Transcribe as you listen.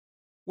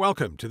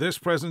Welcome to this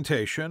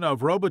presentation of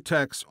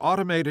Roboteq's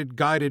Automated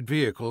Guided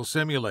Vehicle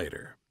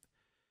Simulator.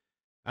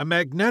 A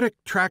magnetic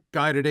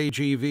track-guided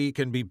AGV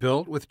can be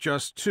built with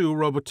just two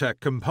Roboteq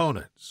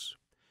components: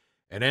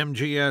 an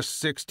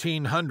MGS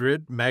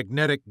 1600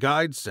 magnetic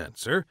guide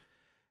sensor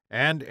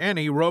and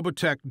any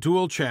Roboteq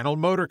Dual Channel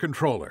motor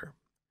controller.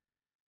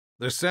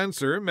 The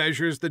sensor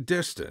measures the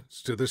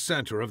distance to the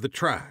center of the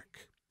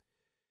track.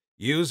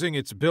 Using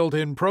its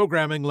built-in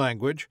programming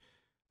language,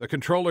 the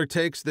controller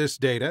takes this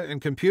data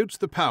and computes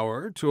the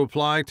power to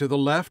apply to the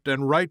left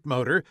and right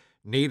motor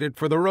needed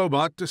for the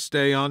robot to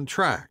stay on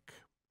track.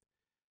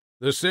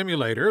 The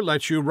simulator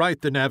lets you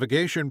write the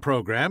navigation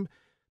program,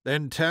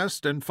 then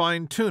test and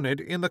fine-tune it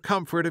in the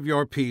comfort of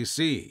your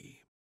PC.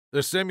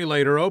 The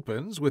simulator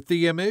opens with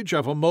the image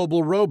of a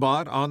mobile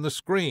robot on the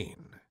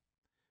screen.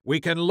 We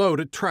can load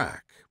a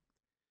track.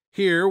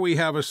 Here we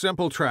have a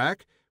simple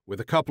track with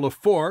a couple of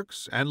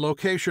forks and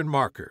location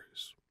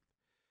markers.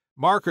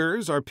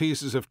 Markers are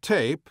pieces of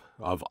tape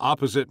of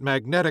opposite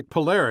magnetic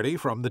polarity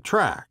from the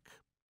track.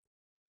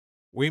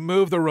 We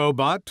move the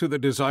robot to the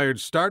desired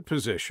start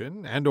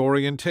position and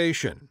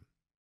orientation.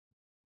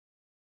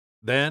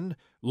 Then,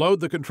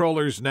 load the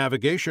controller's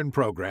navigation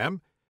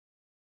program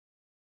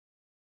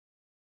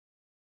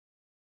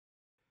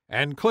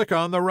and click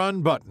on the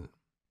Run button.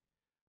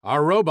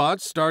 Our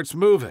robot starts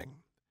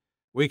moving.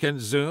 We can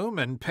zoom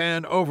and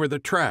pan over the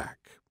track.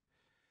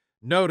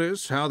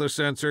 Notice how the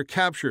sensor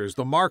captures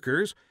the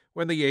markers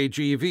when the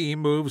AGV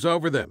moves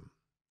over them.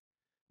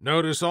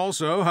 Notice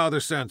also how the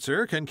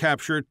sensor can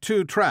capture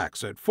two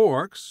tracks at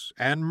forks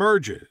and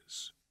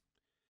merges.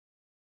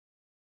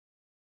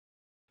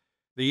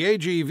 The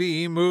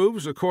AGV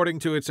moves according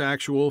to its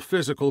actual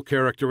physical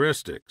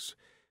characteristics: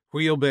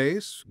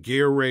 wheelbase,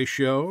 gear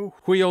ratio,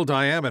 wheel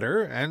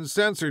diameter, and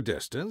sensor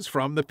distance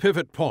from the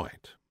pivot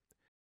point.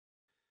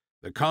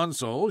 The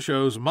console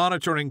shows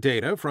monitoring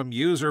data from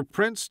user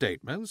print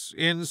statements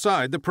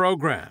inside the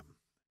program.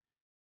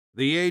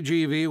 The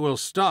AGV will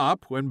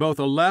stop when both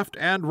a left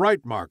and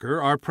right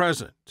marker are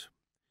present.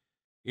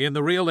 In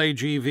the real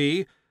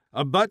AGV,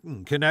 a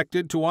button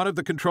connected to one of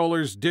the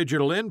controller's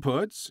digital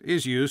inputs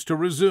is used to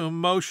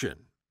resume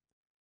motion.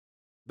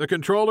 The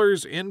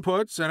controller's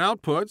inputs and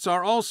outputs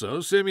are also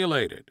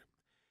simulated.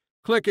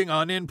 Clicking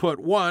on Input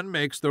 1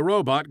 makes the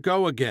robot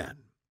go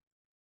again.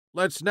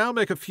 Let's now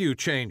make a few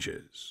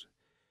changes.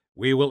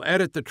 We will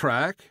edit the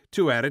track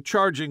to add a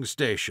charging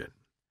station.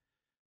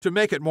 To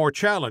make it more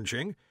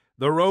challenging,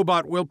 the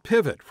robot will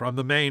pivot from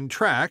the main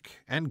track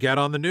and get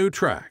on the new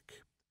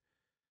track.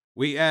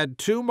 We add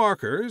two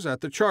markers at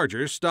the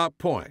charger's stop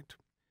point.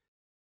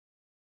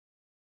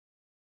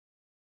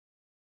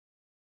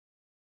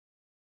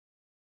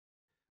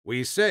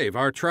 We save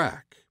our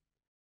track.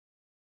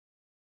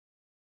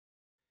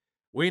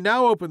 We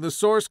now open the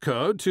source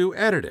code to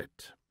edit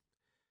it.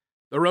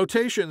 The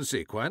rotation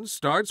sequence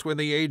starts when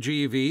the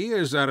AGV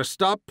is at a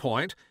stop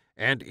point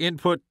and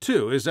input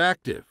 2 is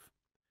active.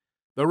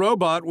 The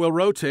robot will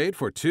rotate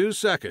for 2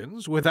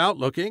 seconds without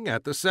looking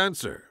at the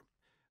sensor,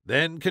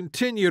 then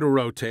continue to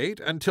rotate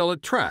until a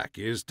track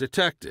is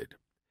detected.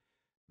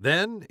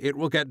 Then it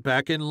will get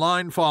back in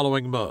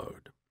line-following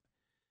mode.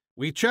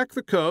 We check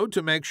the code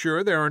to make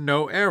sure there are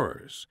no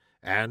errors,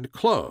 and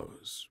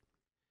close.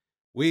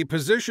 We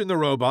position the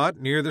robot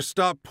near the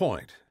stop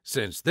point,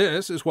 since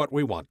this is what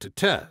we want to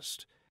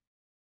test.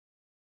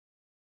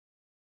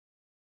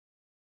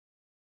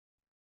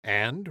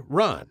 And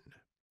run.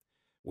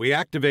 We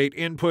activate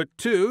Input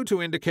 2 to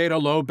indicate a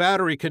low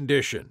battery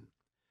condition.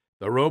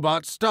 The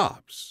robot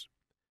stops.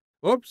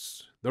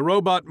 Oops, the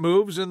robot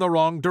moves in the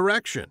wrong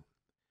direction.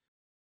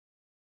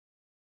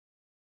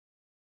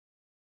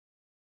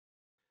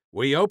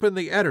 We open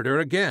the editor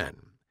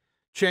again.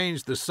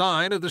 Change the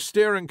sign of the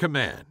steering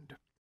command.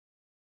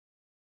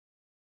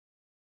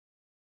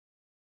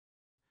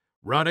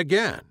 Run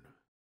again.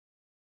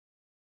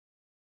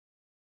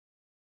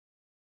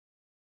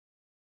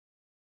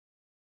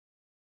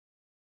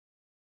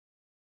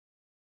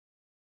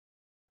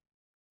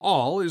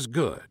 All is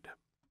good.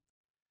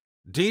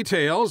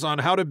 Details on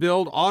how to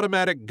build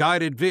automatic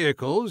guided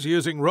vehicles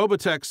using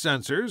Roboteq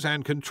sensors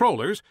and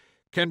controllers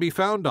can be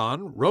found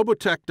on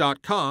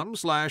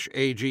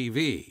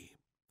roboteq.com/AGV.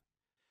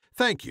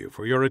 Thank you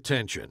for your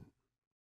attention.